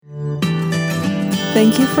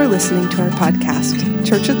Thank you for listening to our podcast.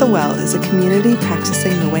 Church at the Well is a community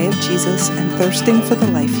practicing the way of Jesus and thirsting for the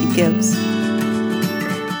life he gives.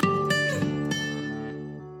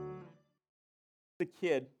 As a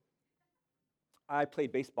kid, I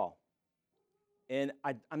played baseball. And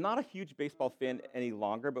I'm not a huge baseball fan any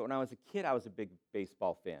longer, but when I was a kid, I was a big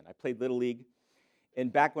baseball fan. I played Little League.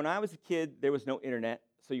 And back when I was a kid, there was no internet,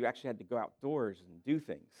 so you actually had to go outdoors and do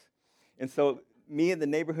things. And so me and the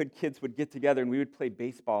neighborhood kids would get together, and we would play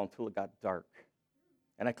baseball until it got dark.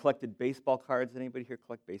 And I collected baseball cards. Anybody here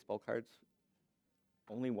collect baseball cards?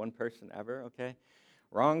 Only one person ever, okay?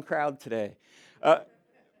 Wrong crowd today.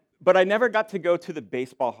 But I never got to go to the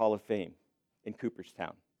Baseball Hall of Fame in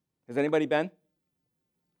Cooperstown. Has anybody been?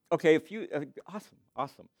 Okay, a few.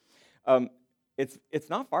 Awesome. It's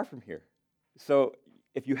not far from here. So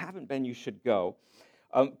if you haven't been, you should go,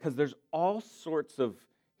 because there's all sorts of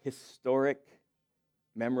historic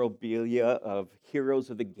memorabilia of heroes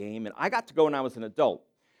of the game. And I got to go when I was an adult.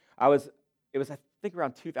 It was I think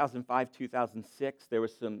around 2005, 2006. There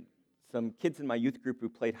was some kids in my youth group who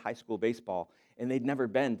played high school baseball, and they'd never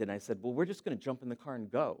been. And I said, well, we're just going to jump in the car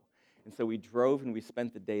and go. And so we drove, and we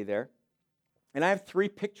spent the day there. And I have 3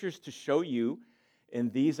 pictures to show you,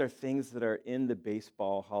 and these are things that are in the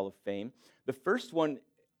Baseball Hall of Fame. The first one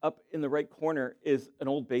up in the right corner is an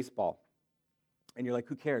old baseball. And you're like,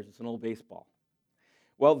 who cares? It's an old baseball.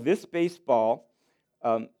 Well, this baseball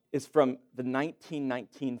is from the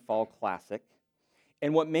 1919 Fall Classic.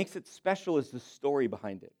 And what makes it special is the story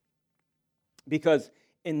behind it. Because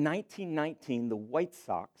in 1919, the White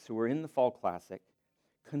Sox, who were in the Fall Classic,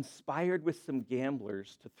 conspired with some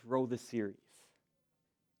gamblers to throw the series.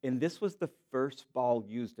 And this was the first ball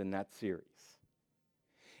used in that series.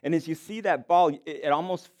 And as you see that ball, it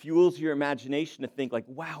almost fuels your imagination to think like,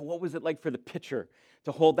 wow, what was it like for the pitcher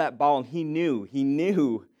to hold that ball? And he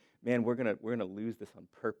knew, man, we're gonna lose this on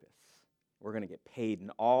purpose. We're gonna get paid. And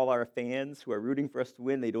all our fans who are rooting for us to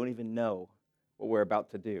win, they don't even know what we're about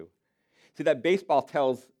to do. See, that baseball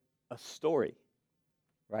tells a story,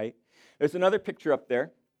 right? There's another picture up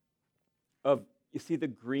there of, you see the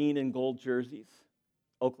green and gold jerseys?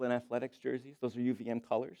 Oakland Athletics jerseys. Those are UVM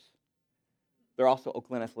colors. They're also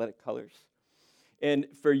Oakland Athletic colors. And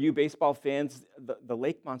for you baseball fans, the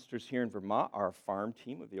Lake Monsters here in Vermont are a farm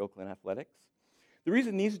team of the Oakland Athletics. The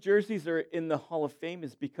reason these jerseys are in the Hall of Fame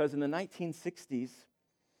is because in the 1960s,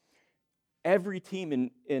 every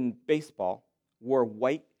team in baseball wore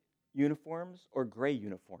white uniforms or gray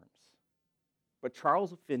uniforms. But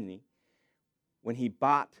Charles Finney, when he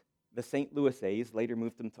bought the St. Louis A's, later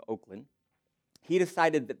moved them to Oakland, he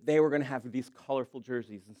decided that they were going to have these colorful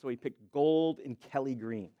jerseys, and so he picked gold and Kelly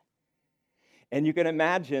green. And you can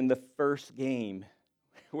imagine the first game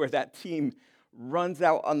where that team runs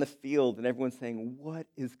out on the field and everyone's saying, what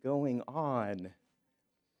is going on?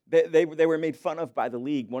 They were made fun of by the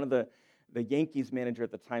league. One of the Yankees manager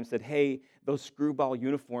at the time said, hey, those screwball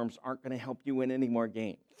uniforms aren't going to help you win any more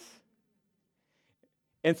games.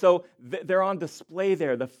 And so they're on display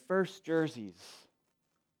there, the first jerseys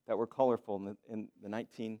that were colorful in the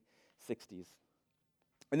 1960s.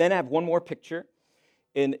 And then I have one more picture,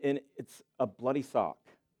 and it's a bloody sock.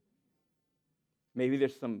 Maybe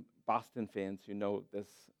there's some Boston fans who know what this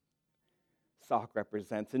sock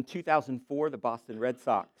represents. In 2004, the Boston Red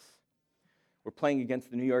Sox were playing against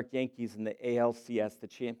the New York Yankees in the ALCS, the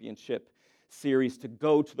championship series, to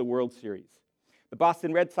go to the World Series. The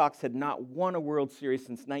Boston Red Sox had not won a World Series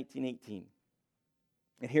since 1918.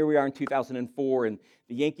 And here we are in 2004, and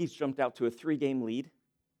the Yankees jumped out to a 3-game lead.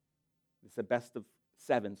 It's a best of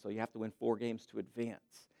 7, so you have to win 4 games to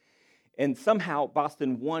advance. And somehow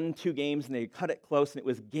Boston won 2 games, and they cut it close, and it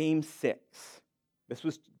was Game 6. This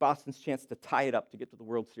was Boston's chance to tie it up to get to the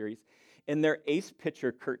World Series. And their ace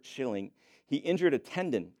pitcher, Curt Schilling, he injured a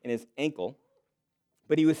tendon in his ankle,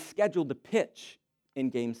 but he was scheduled to pitch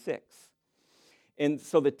in Game 6. And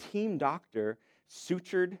so the team doctor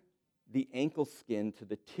sutured the ankle skin to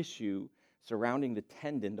the tissue surrounding the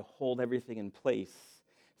tendon to hold everything in place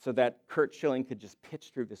so that Curt Schilling could just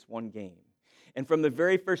pitch through this one game. And from the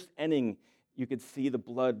very first inning, you could see the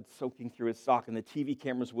blood soaking through his sock, and the TV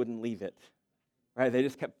cameras wouldn't leave it. Right? They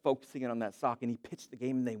just kept focusing on that sock, and he pitched the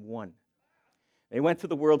game, and they won. They went to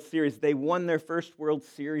the World Series. They won their first World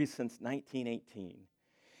Series since 1918.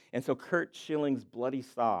 And so Curt Schilling's bloody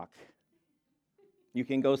sock, you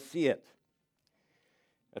can go see it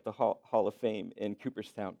at the Hall of Fame in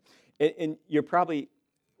Cooperstown. And you're probably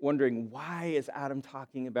wondering, why is Adam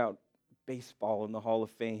talking about baseball in the Hall of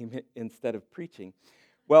Fame instead of preaching?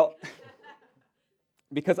 Well,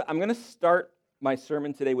 because I'm going to start my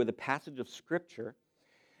sermon today with a passage of Scripture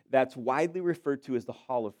that's widely referred to as the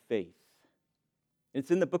Hall of Faith.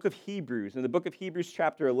 It's in the book of Hebrews. In the book of Hebrews,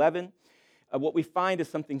 chapter 11, what we find is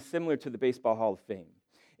something similar to the Baseball Hall of Fame.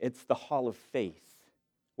 It's the Hall of Faith,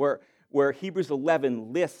 where Hebrews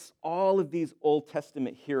 11 lists all of these Old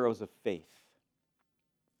Testament heroes of faith.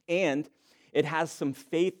 And it has some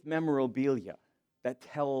faith memorabilia that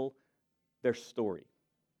tell their story.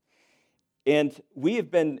 And we have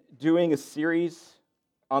been doing a series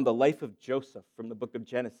on the life of Joseph from the book of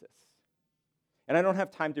Genesis. And I don't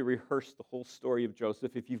have time to rehearse the whole story of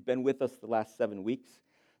Joseph. If you've been with us the last 7 weeks,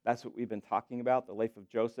 that's what we've been talking about, the life of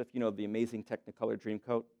Joseph. You know, the amazing Technicolor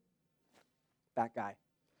Dreamcoat? That guy.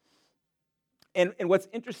 And what's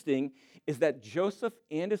interesting is that Joseph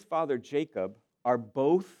and his father Jacob are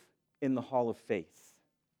both in the Hall of Faith.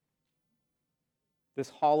 This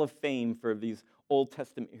Hall of Fame for these Old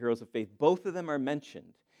Testament heroes of faith. Both of them are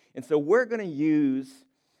mentioned. And so we're going to use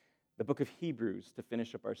the book of Hebrews to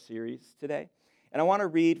finish up our series today. And I want to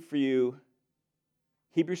read for you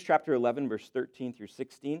Hebrews chapter 11, verse 13 through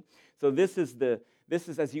 16. So this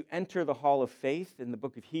is as you enter the Hall of Faith in the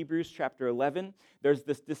book of Hebrews chapter 11, there's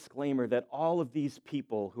this disclaimer that all of these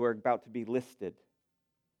people who are about to be listed,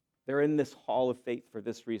 they're in this Hall of Faith for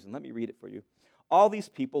this reason. Let me read it for you. All these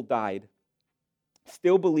people died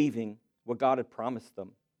still believing what God had promised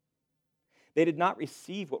them. They did not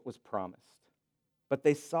receive what was promised, but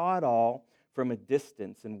they saw it all from a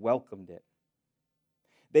distance and welcomed it.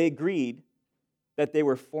 They agreed that they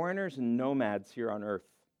were foreigners and nomads here on earth.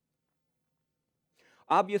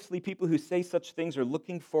 Obviously, people who say such things are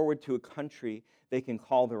looking forward to a country they can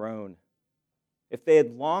call their own. If they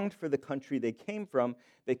had longed for the country they came from,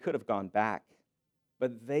 they could have gone back.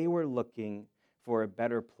 But they were looking for a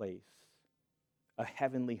better place, a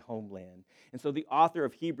heavenly homeland. And so the author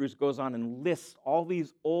of Hebrews goes on and lists all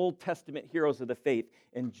these Old Testament heroes of the faith,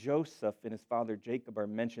 and Joseph and his father Jacob are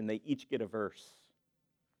mentioned. They each get a verse.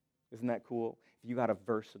 Isn't that cool? You got a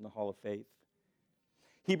verse in the Hall of Faith.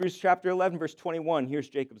 Hebrews chapter 11, verse 21, here's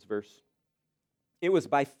Jacob's verse. It was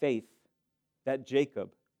by faith that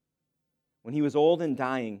Jacob, when he was old and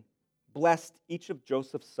dying, blessed each of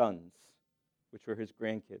Joseph's sons, which were his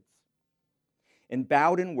grandkids, and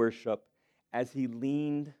bowed in worship as he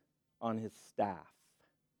leaned on his staff.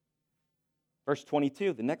 Verse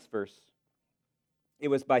 22, the next verse. It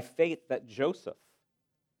was by faith that Joseph,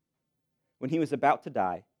 when he was about to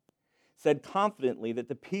die, said confidently that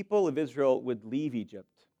the people of Israel would leave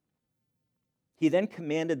Egypt. He then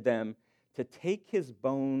commanded them to take his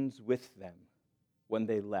bones with them when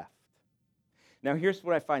they left. Now, here's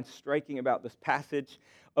what I find striking about this passage.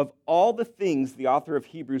 Of all the things the author of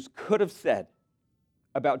Hebrews could have said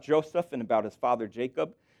about Joseph and about his father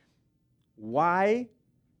Jacob, why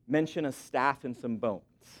mention a staff and some bones?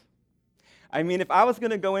 I mean, if I was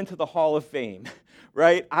going to go into the Hall of Fame,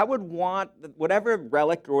 right, I would want whatever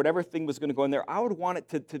relic or whatever thing was going to go in there, I would want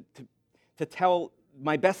it to tell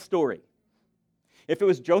my best story. If it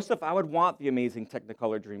was Joseph, I would want the amazing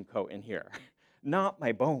Technicolor Dreamcoat in here, not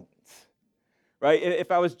my bones, right?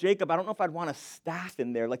 If I was Jacob, I don't know if I'd want a staff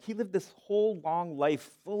in there. Like, he lived this whole long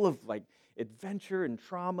life full of, like, adventure and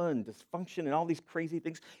trauma and dysfunction and all these crazy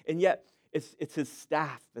things, and yet it's his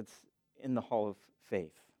staff that's in the Hall of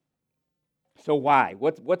Faith. So why?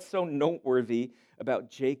 What's so noteworthy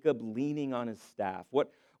about Jacob leaning on his staff?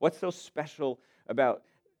 What's so special about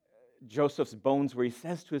Joseph's bones where he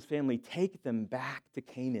says to his family, take them back to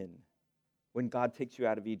Canaan when God takes you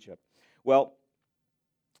out of Egypt? Well,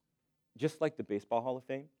 just like the Baseball Hall of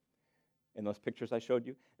Fame in those pictures I showed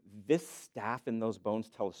you, this staff and those bones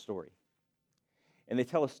tell a story. And they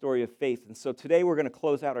tell a story of faith. And so today we're going to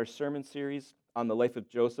close out our sermon series on the life of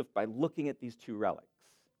Joseph by looking at these two relics.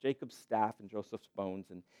 Jacob's staff and Joseph's bones,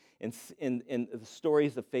 and the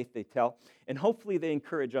stories of faith they tell. And hopefully they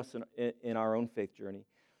encourage us in our own faith journey.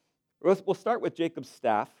 We'll start with Jacob's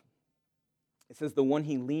staff. It says the one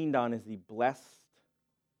he leaned on as he blessed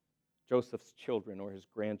Joseph's children or his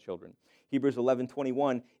grandchildren. Hebrews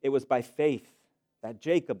 11:21, it was by faith that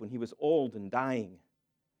Jacob, when he was old and dying,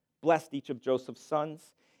 blessed each of Joseph's sons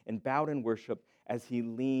and bowed in worship as he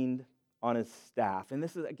leaned on his staff. And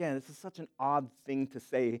this is such an odd thing to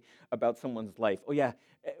say about someone's life. Oh yeah,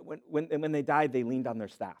 when they died, they leaned on their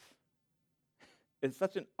staff. It's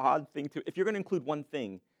such an odd thing if you're going to include one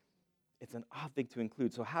thing, it's an odd thing to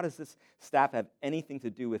include. So how does this staff have anything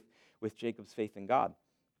to do with Jacob's faith in God?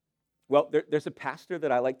 Well, there's a pastor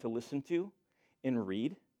that I like to listen to and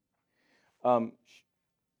read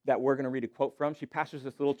that we're going to read a quote from. She pastors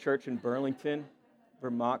this little church in Burlington,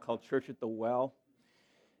 Vermont, called Church at the Well.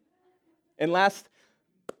 And last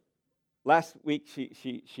week,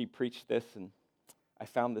 she preached this, and I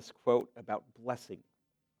found this quote about blessing.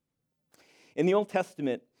 In the Old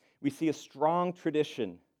Testament, we see a strong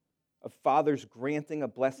tradition of fathers granting a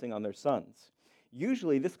blessing on their sons.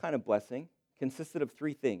 Usually, this kind of blessing consisted of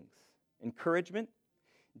three things: encouragement,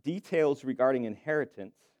 details regarding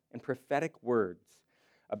inheritance, and prophetic words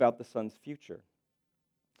about the son's future.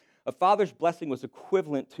 A father's blessing was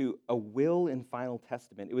equivalent to a will and final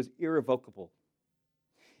testament. It was irrevocable.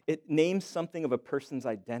 It names something of a person's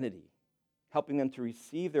identity, helping them to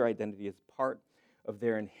receive their identity as part of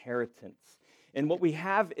their inheritance. And what we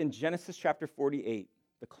have in Genesis chapter 48,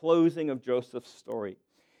 the closing of Joseph's story,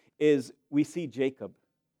 is we see Jacob,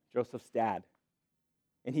 Joseph's dad,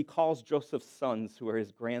 and he calls Joseph's sons, who are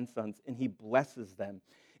his grandsons, and he blesses them.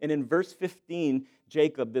 And in verse 15,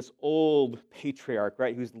 Jacob, this old patriarch,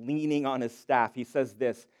 right, who's leaning on his staff, he says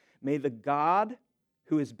this: "May the God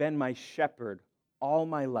who has been my shepherd all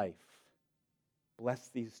my life bless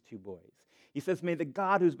these two boys." He says, "May the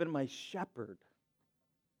God who's been my shepherd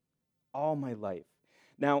all my life."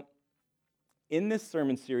 Now, in this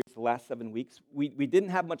sermon series, the last 7 weeks, we didn't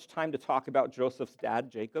have much time to talk about Joseph's dad,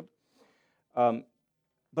 Jacob.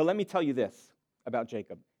 But let me tell you this about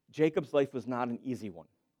Jacob. Jacob's life was not an easy one.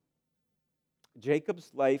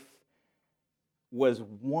 Jacob's life was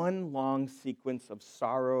one long sequence of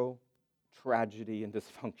sorrow, tragedy, and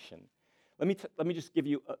dysfunction. Let me just give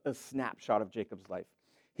you a snapshot of Jacob's life.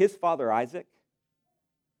 His father, Isaac,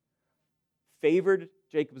 favored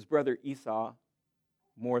Jacob's brother Esau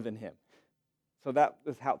more than him. So that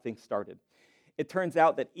was how things started. It turns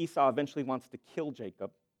out that Esau eventually wants to kill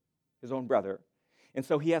Jacob, his own brother, and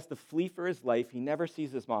so he has to flee for his life. He never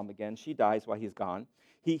sees his mom again. She dies while he's gone.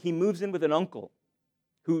 He moves in with an uncle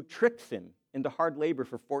who tricks him into hard labor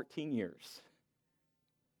for 14 years.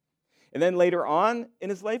 And then later on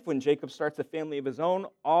in his life, when Jacob starts a family of his own,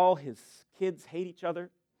 all his kids hate each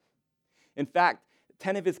other. In fact,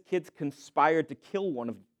 10 of his kids conspired to kill one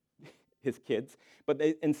of his kids, but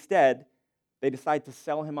instead, they decide to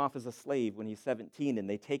sell him off as a slave when he's 17, and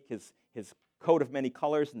they take his coat of many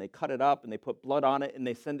colors, and they cut it up, and they put blood on it, and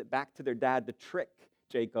they send it back to their dad to trick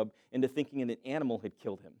Jacob into thinking an animal had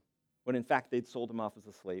killed him, when in fact they'd sold him off as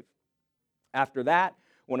a slave. After that,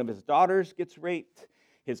 one of his daughters gets raped.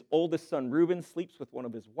 His oldest son, Reuben, sleeps with one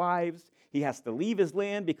of his wives. He has to leave his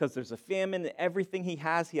land because there's a famine. Everything he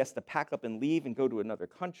has to pack up and leave and go to another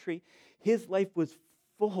country. His life was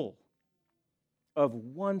full of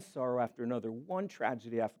one sorrow after another, one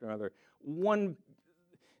tragedy after another, one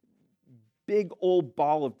big old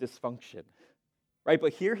ball of dysfunction, right?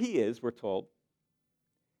 But here he is, we're told,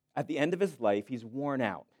 at the end of his life, he's worn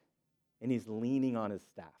out, and he's leaning on his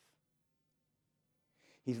staff.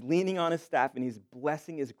 He's leaning on his staff, and he's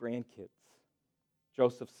blessing his grandkids,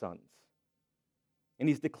 Joseph's sons. And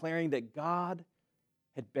he's declaring that God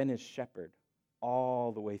had been his shepherd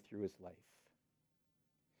all the way through his life.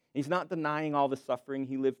 He's not denying all the suffering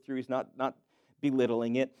he lived through. He's not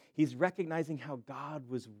belittling it. He's recognizing how God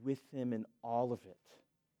was with him in all of it.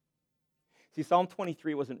 See, Psalm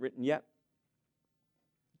 23 wasn't written yet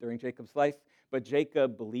during Jacob's life, but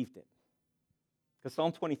Jacob believed it. Because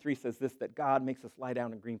Psalm 23 says this, that God makes us lie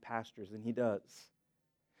down in green pastures, and he does.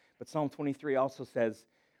 But Psalm 23 also says,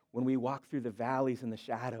 when we walk through the valleys and the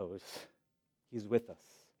shadows, he's with us.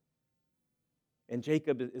 And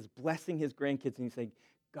Jacob is blessing his grandkids, and he's saying,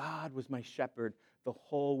 God was my shepherd the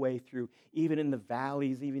whole way through, even in the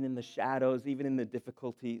valleys, even in the shadows, even in the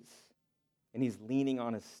difficulties. And he's leaning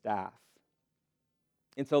on his staff.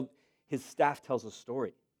 And so his staff tells a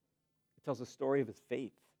story. It tells a story of his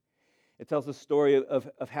faith. It tells a story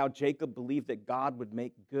of how Jacob believed that God would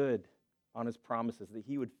make good on his promises, that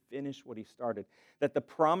he would finish what he started, that the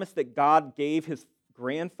promise that God gave his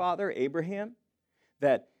grandfather, Abraham,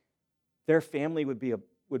 that their family would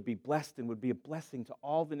be blessed and would be a blessing to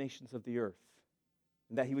all the nations of the earth,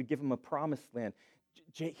 and that he would give him a promised land.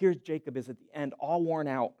 Here's Jacob is at the end, all worn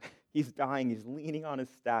out. He's dying. He's leaning on his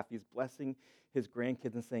staff. He's blessing his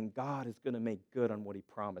grandkids and saying, God is going to make good on what he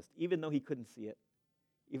promised, even though he couldn't see it,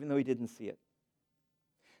 even though he didn't see it.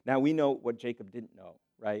 Now, we know what Jacob didn't know,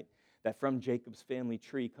 right? That from Jacob's family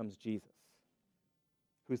tree comes Jesus,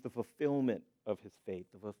 who's the fulfillment of his faith,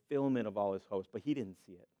 the fulfillment of all his hopes, but he didn't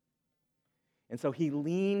see it. And so he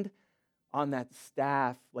leaned on that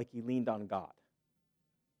staff like he leaned on God.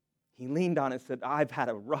 He leaned on it and said, I've had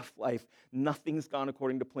a rough life. Nothing's gone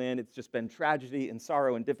according to plan. It's just been tragedy and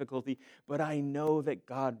sorrow and difficulty. But I know that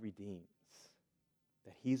God redeems,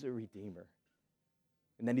 that he's a redeemer,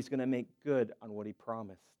 and that he's going to make good on what he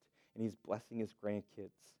promised. And he's blessing his grandkids.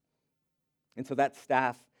 And so that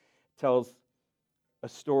staff tells a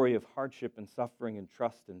story of hardship and suffering and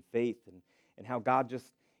trust and faith and how God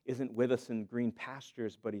just isn't with us in green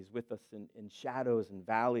pastures, but he's with us in shadows and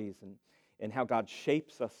valleys. and how God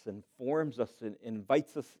shapes us and forms us and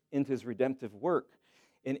invites us into his redemptive work.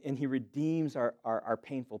 And he redeems our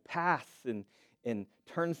painful pasts and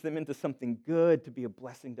turns them into something good to be a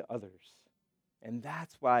blessing to others. And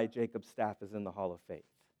that's why Jacob's staff is in the Hall of Faith.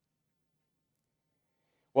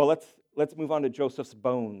 Well, let's move on to Joseph's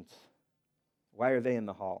bones. Why are they in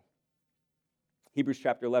the hall? Hebrews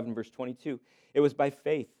chapter 11, verse 22. It was by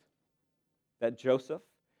faith that Joseph,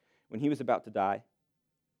 when he was about to die,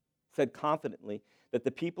 said confidently that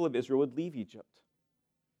the people of Israel would leave Egypt.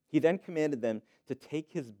 He then commanded them to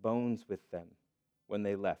take his bones with them when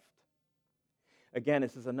they left. Again,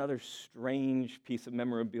 this is another strange piece of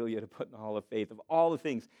memorabilia to put in the Hall of Faith. Of all the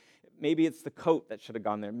things, maybe it's the coat that should have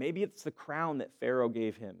gone there. Maybe it's the crown that Pharaoh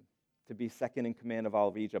gave him to be second in command of all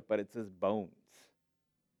of Egypt, but it's his bones.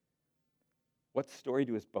 What story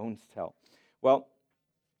do his bones tell? Well,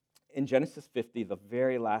 in Genesis 50, the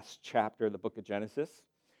very last chapter of the book of Genesis,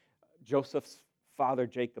 Joseph's father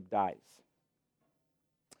Jacob dies.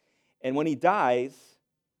 And when he dies,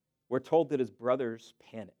 we're told that his brothers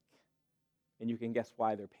panic. And you can guess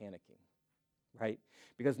why they're panicking, right?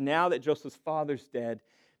 Because now that Joseph's father's dead,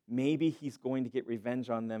 maybe he's going to get revenge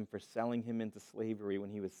on them for selling him into slavery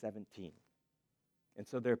when he was 17. And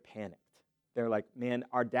so they're panicked. They're like, man,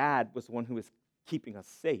 our dad was the one who was keeping us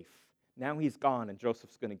safe. Now he's gone and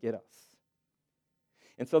Joseph's going to get us.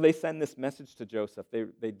 And so they send this message to Joseph. They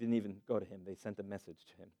didn't even go to him. They sent a message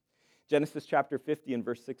to him. Genesis chapter 50 and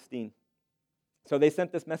verse 16. So they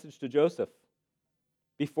sent this message to Joseph.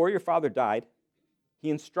 Before your father died, he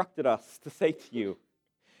instructed us to say to you,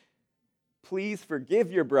 please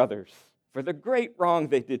forgive your brothers for the great wrong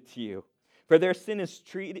they did to you, for their sin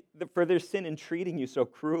in treating you so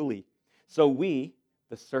cruelly. So we,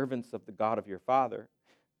 the servants of the God of your father,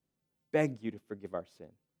 beg you to forgive our sin.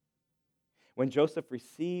 When Joseph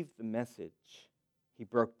received the message, he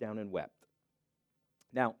broke down and wept.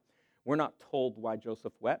 Now, we're not told why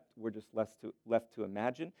Joseph wept. We're just left to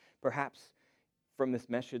imagine. Perhaps from this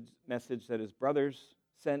message that his brothers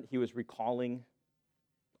sent, he was recalling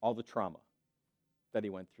all the trauma that he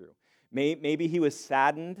went through. Maybe he was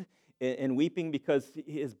saddened and weeping because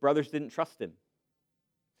his brothers didn't trust him.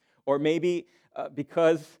 Or maybe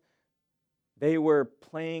because they were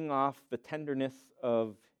playing off the tenderness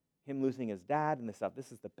of him losing his dad, and they thought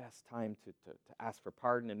this is the best time to ask for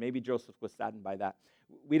pardon, and maybe Joseph was saddened by that.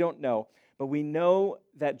 We don't know, but we know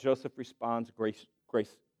that Joseph responds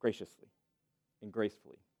graciously and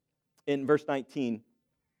gracefully. In verse 19, it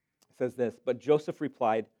says this, but Joseph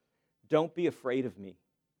replied, don't be afraid of me.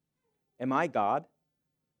 Am I God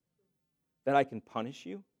that I can punish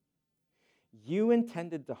you? You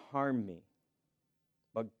intended to harm me,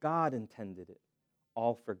 but God intended it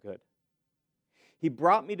all for good. He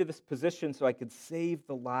brought me to this position so I could save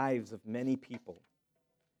the lives of many people.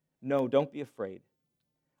 No, don't be afraid.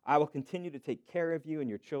 I will continue to take care of you and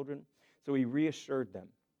your children. So he reassured them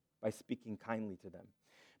by speaking kindly to them.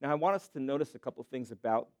 Now, I want us to notice a couple things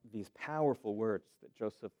about these powerful words that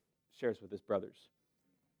Joseph shares with his brothers.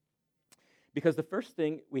 Because the first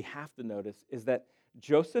thing we have to notice is that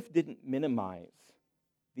Joseph didn't minimize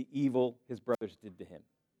the evil his brothers did to him.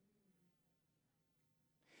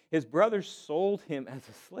 His brothers sold him as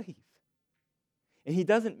a slave. And he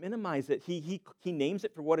doesn't minimize it. He names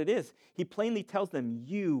it for what it is. He plainly tells them,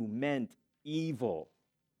 you meant evil.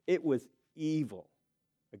 It was evil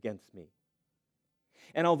against me.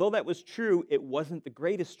 And although that was true, it wasn't the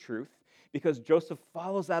greatest truth, because Joseph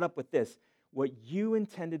follows that up with this. What you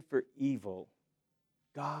intended for evil,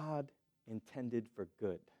 God intended for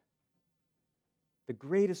good. The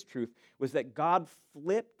greatest truth was that God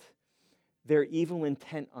flipped their evil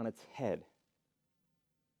intent on its head.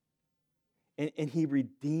 And he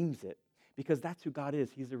redeems it, because that's who God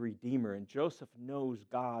is. He's a redeemer, and Joseph knows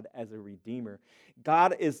God as a redeemer.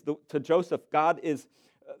 To Joseph, God is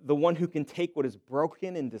the one who can take what is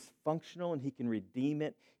broken and dysfunctional, and he can redeem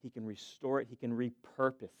it, he can restore it, he can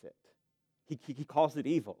repurpose it. He calls it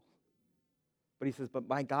evil. But he says, but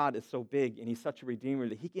my God is so big, and he's such a redeemer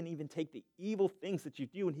that he can even take the evil things that you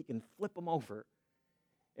do, and he can flip them over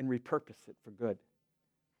and repurpose it for good.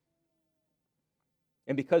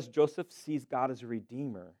 And because Joseph sees God as a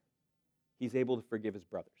redeemer, he's able to forgive his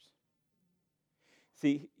brothers.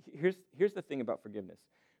 See, here's the thing about forgiveness.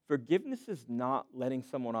 Forgiveness is not letting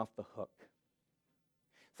someone off the hook.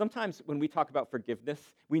 Sometimes when we talk about forgiveness,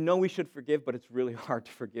 we know we should forgive, but it's really hard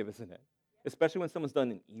to forgive, isn't it? Especially when someone's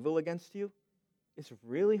done an evil against you. It's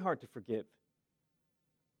really hard to forgive.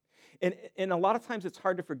 And a lot of times it's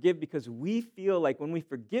hard to forgive because we feel like when we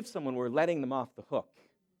forgive someone, we're letting them off the hook.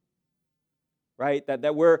 Right?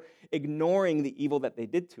 That we're ignoring the evil that they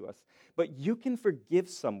did to us. But you can forgive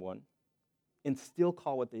someone and still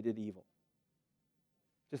call what they did evil.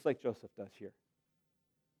 Just like Joseph does here.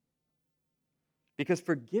 Because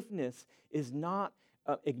forgiveness is not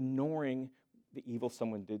ignoring the evil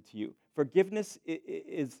someone did to you. Forgiveness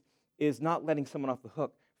is not letting someone off the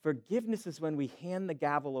hook. Forgiveness is when we hand the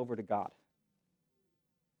gavel over to God.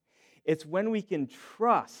 It's when we can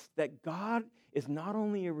trust that God is not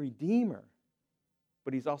only a redeemer,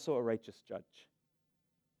 but he's also a righteous judge.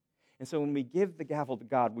 And so when we give the gavel to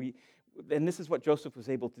God, and this is what Joseph was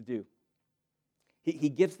able to do. He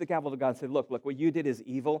gives the gavel to God and said, look, what you did is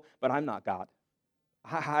evil, but I'm not God.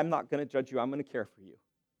 I'm not going to judge you. I'm going to care for you.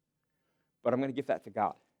 But I'm going to give that to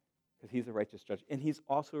God because he's a righteous judge. And he's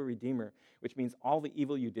also a redeemer, which means all the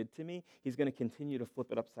evil you did to me, he's going to continue to flip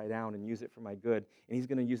it upside down and use it for my good, and he's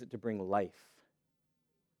going to use it to bring life.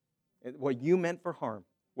 And what you meant for harm,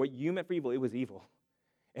 what you meant for evil, it was evil.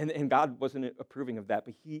 And God wasn't approving of that,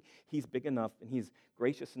 but he's big enough, and he's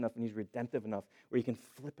gracious enough, and he's redemptive enough where he can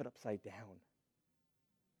flip it upside down,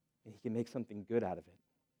 and he can make something good out of it.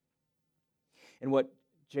 And what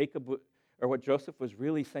Joseph was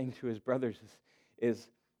really saying to his brothers is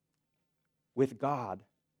with God,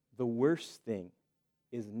 the worst thing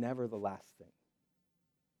is never the last thing.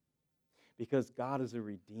 Because God is a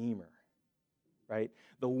redeemer, right?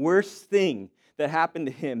 The worst thing that happened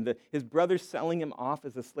to him, his brothers selling him off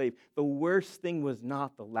as a slave, the worst thing was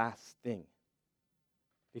not the last thing.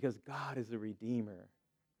 Because God is a redeemer.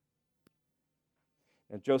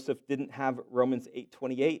 Now, Joseph didn't have Romans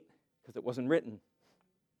 8:28 because it wasn't written,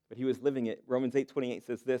 but he was living it. Romans 8:28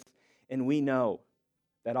 says this, and we know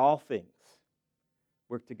that all things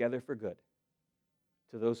work together for good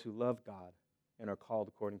to those who love God and are called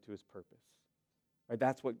according to his purpose. Right?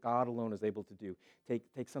 That's what God alone is able to do.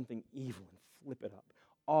 Take something evil and flip it up.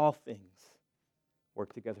 All things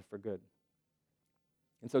work together for good.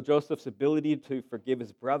 And so Joseph's ability to forgive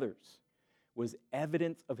his brothers was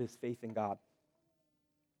evidence of his faith in God.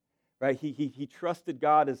 Right? He trusted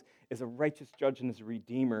God as a righteous judge and as a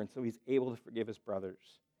redeemer, and so he's able to forgive his brothers.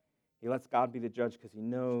 He lets God be the judge because he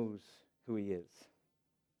knows who he is.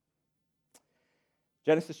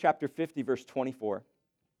 Genesis chapter 50, verse 24.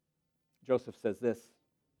 Joseph says this,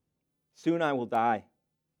 soon I will die,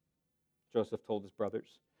 Joseph told his brothers,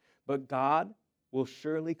 but God will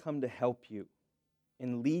surely come to help you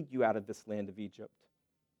and lead you out of this land of Egypt.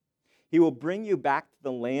 He will bring you back to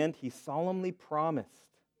the land he solemnly promised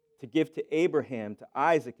to give to Abraham, to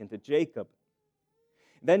Isaac, and to Jacob.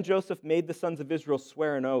 Then Joseph made the sons of Israel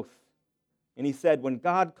swear an oath, and he said, when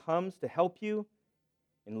God comes to help you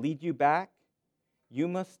and lead you back, you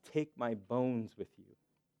must take my bones with you.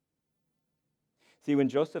 See, when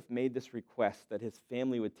Joseph made this request that his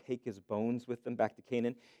family would take his bones with them back to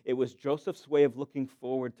Canaan, it was Joseph's way of looking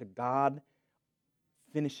forward to God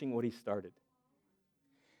finishing what he started.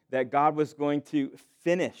 That God was going to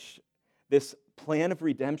finish this plan of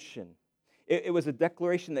redemption. It was a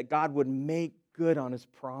declaration that God would make good on his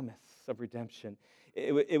promise of redemption.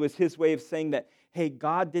 It was his way of saying that, hey,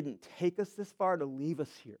 God didn't take us this far to leave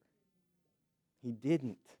us here. He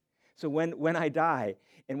didn't. So when I die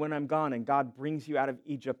and when I'm gone and God brings you out of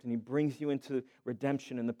Egypt and he brings you into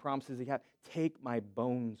redemption and the promises he had, take my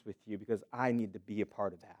bones with you because I need to be a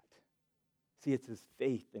part of that. See, it's his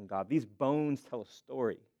faith in God. These bones tell a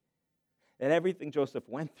story. And everything Joseph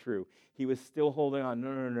went through, he was still holding on.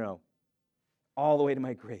 No. All the way to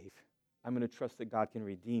my grave. I'm going to trust that God can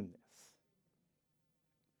redeem this.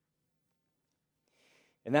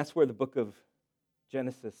 And that's where the book of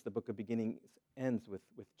Genesis, the book of beginnings, ends with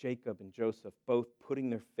Jacob and Joseph both putting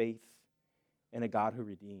their faith in a God who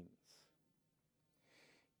redeems.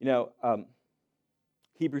 You know,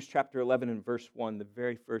 Hebrews chapter 11 and verse 1, the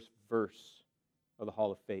very first verse of the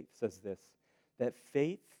Hall of Faith says this, that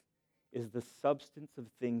faith is the substance of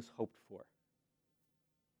things hoped for,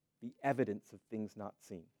 the evidence of things not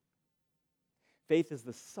seen. Faith is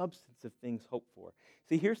the substance of things hoped for.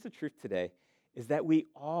 See, here's the truth today, is that we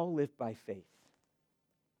all live by faith.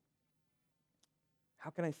 How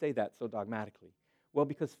can I say that so dogmatically? Well,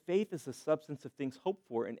 because faith is the substance of things hoped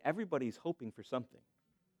for, and everybody's hoping for something.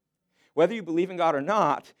 Whether you believe in God or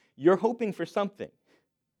not, you're hoping for something.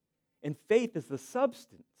 And faith is the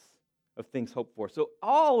substance of things hoped for. So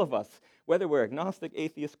all of us, whether we're agnostic,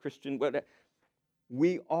 atheist, Christian, whatever,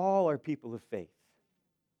 we all are people of faith.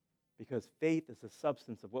 Because faith is the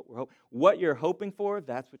substance of what we're hoping. What you're hoping for,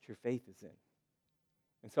 that's what your faith is in.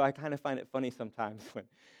 And so I kind of find it funny sometimes when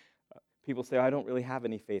people say, I don't really have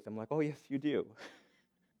any faith. I'm like, oh, yes, you do.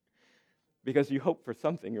 Because you hope for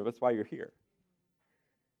something, or that's why you're here.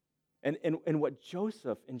 And what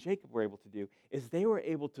Joseph and Jacob were able to do is they were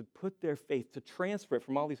able to put their faith, to transfer it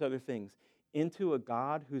from all these other things into a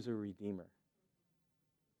God who's a redeemer.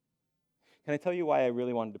 Can I tell you why I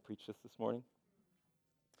really wanted to preach this morning?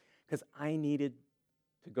 Because I needed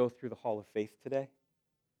to go through the Hall of Faith today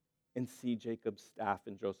and see Jacob's staff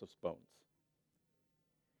and Joseph's bones.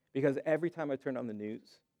 Because every time I turn on the news,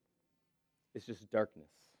 it's just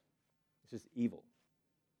darkness. It's just evil.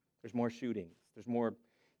 There's more shootings. There's more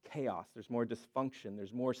chaos. There's more dysfunction.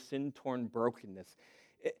 There's more sin-torn brokenness.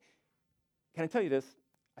 Can I tell you this?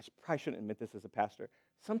 I probably shouldn't admit this as a pastor.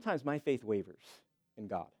 Sometimes my faith wavers in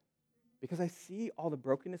God because I see all the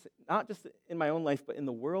brokenness, not just in my own life, but in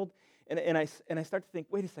the world. And I start to think,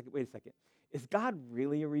 wait a second. Is God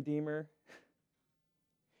really a redeemer?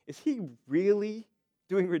 Is he really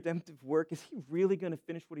doing redemptive work? Is he really going to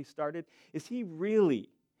finish what he started? Is he really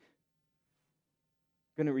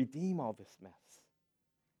going to redeem all this mess?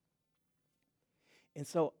 And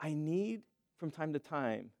so I need, from time to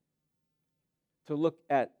time, to look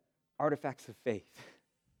at artifacts of faith,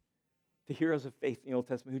 the heroes of faith in the Old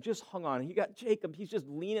Testament who just hung on. You got Jacob, he's just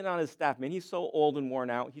leaning on his staff. Man, he's so old and worn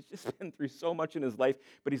out. He's just been through so much in his life,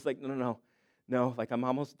 but he's like, no, like I'm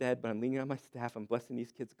almost dead, but I'm leaning on my staff. I'm blessing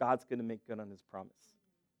these kids. God's going to make good on his promise.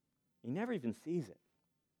 He never even sees it,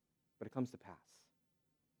 but it comes to pass.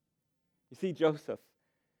 You see Joseph,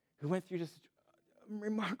 who went through just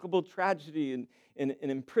remarkable tragedy and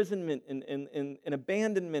imprisonment and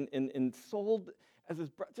abandonment and sold as his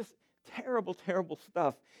brother, just terrible, terrible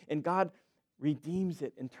stuff. And God redeems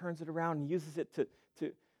it and turns it around and uses it to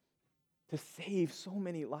save so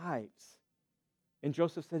many lives. And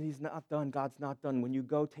Joseph said, he's not done. God's not done. When you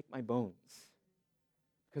go, take my bones.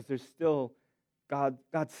 Because there's still, God's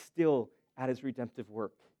still at his redemptive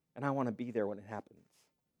work. And I want to be there when it happens.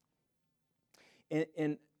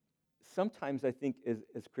 And sometimes I think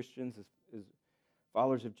as Christians, as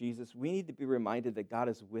followers of Jesus, we need to be reminded that God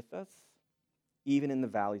is with us, even in the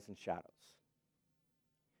valleys and shadows.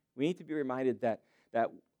 We need to be reminded that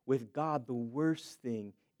with God, the worst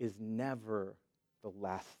thing is never the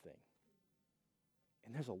last thing.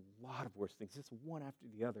 And there's a lot of worse things. It's one after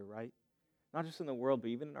the other, right? Not just in the world, but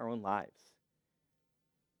even in our own lives.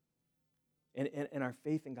 And our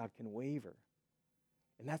faith in God can waver.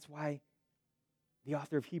 And that's why the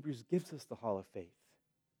author of Hebrews gives us the Hall of Faith,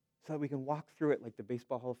 so that we can walk through it like the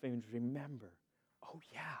Baseball Hall of Fame and remember, oh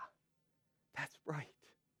yeah, that's right.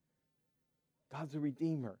 God's a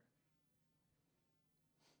redeemer.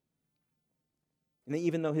 And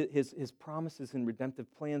even though his promises and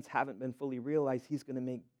redemptive plans haven't been fully realized, he's going to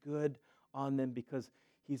make good on them because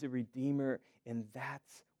he's a redeemer, and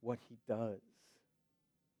that's what he does.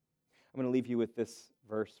 I'm going to leave you with this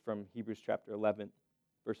verse from Hebrews chapter 11,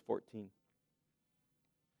 verse 14.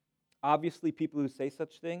 Obviously, people who say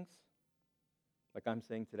such things, like I'm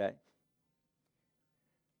saying today,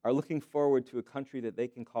 are looking forward to a country that they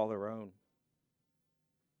can call their own.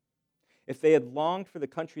 If they had longed for the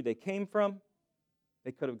country they came from,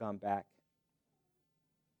 they could have gone back.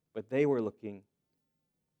 But they were looking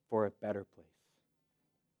for a better place,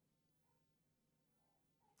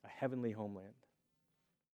 a heavenly homeland.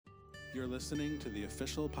 You're listening to the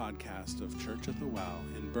official podcast of Church at the Well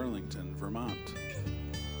in Burlington, Vermont.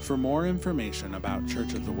 For more information about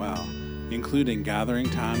Church at the Well, including gathering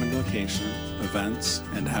time and location, events,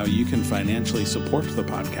 and how you can financially support the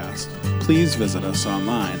podcast, please visit us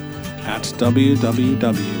online at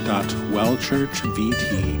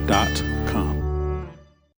www.wellchurchvt.com.